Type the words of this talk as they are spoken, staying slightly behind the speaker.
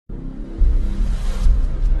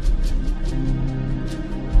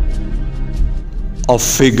A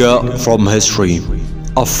figure from history,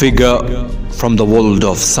 a figure from the world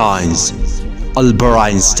of science. Albert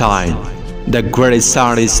Einstein, the greatest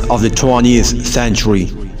scientist of the 20th century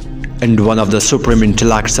and one of the supreme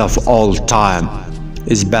intellects of all time,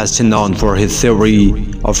 is best known for his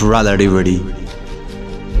theory of relativity.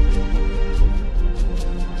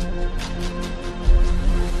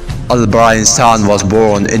 Albert Einstein was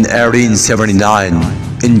born in 1879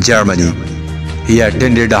 in Germany. He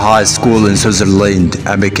attended a high school in Switzerland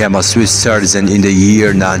and became a Swiss citizen in the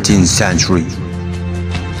year 19th century.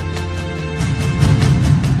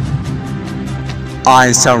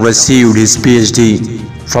 Einstein received his PhD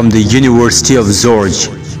from the University of Zurich,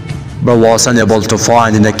 but was unable to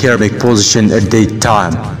find an academic position at that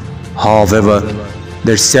time. However,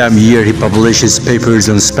 that same year he published his papers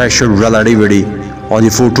on special relativity, on the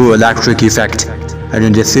photoelectric effect, and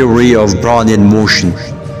on the theory of Brownian motion.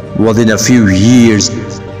 Within a few years,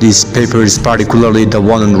 these papers, particularly the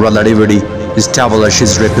one on relativity, established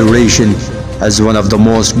his reputation as one of the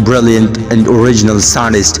most brilliant and original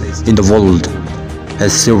scientists in the world.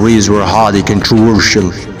 His theories were highly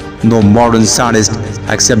controversial. No modern scientist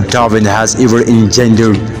except Darwin has ever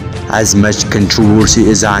engendered as much controversy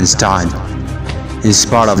as Einstein. In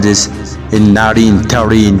spite of this, in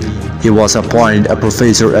 1913, he was appointed a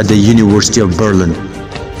professor at the University of Berlin,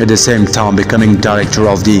 at the same time becoming director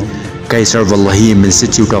of the Kaiser Wilhelm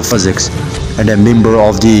Institute of Physics and a member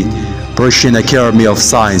of the Prussian Academy of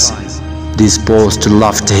Science. This post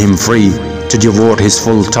left him free to devote his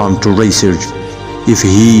full time to research, if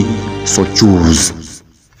he so chose.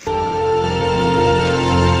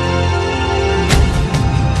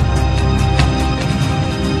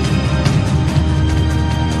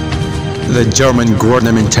 The German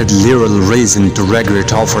government had little reason to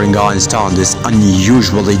regret offering Einstein this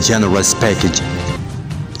unusually generous package.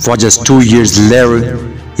 For just 2 years later,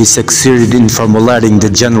 he succeeded in formulating the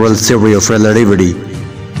general theory of relativity,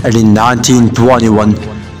 and in 1921,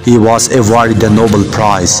 he was awarded the Nobel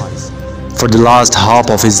Prize. For the last half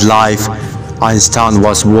of his life, Einstein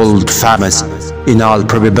was world famous, in all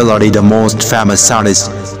probability the most famous scientist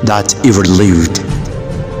that ever lived.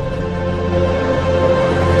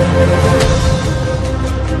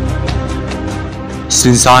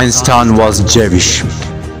 Since Einstein was Jewish,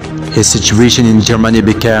 his situation in Germany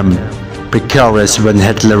became precarious when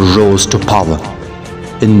Hitler rose to power.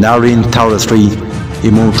 In 1933, he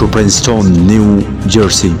moved to Princeton, New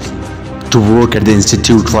Jersey, to work at the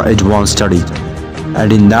Institute for Advanced Study,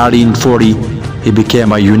 and in 1940, he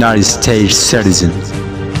became a United States citizen.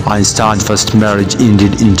 Einstein's first marriage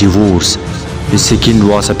ended in divorce. His second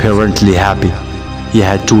was apparently happy. He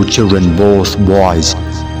had 2 children, both boys.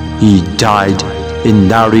 He died in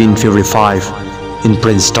 1955 in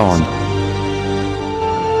Princeton.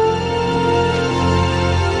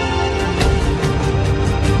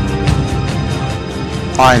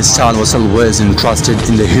 Einstein was always interested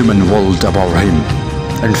in the human world about him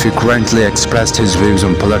and frequently expressed his views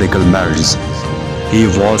on political matters. He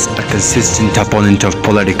was a consistent opponent of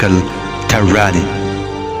political tyranny,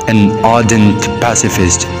 an ardent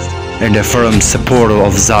pacifist, and a firm supporter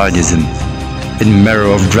of Zionism. In matter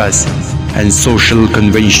of dress and social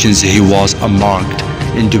conventions, he was a marked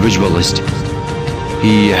individualist.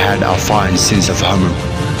 He had a fine sense of humor,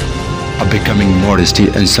 a becoming modesty,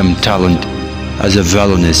 and some talent as a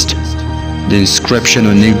violinist. The inscription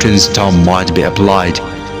on Newton's tomb might be applied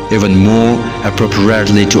even more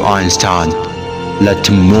appropriately to Einstein. Let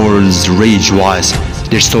mortals rejoice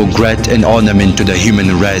that so great an ornament to the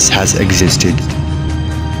human race has existed.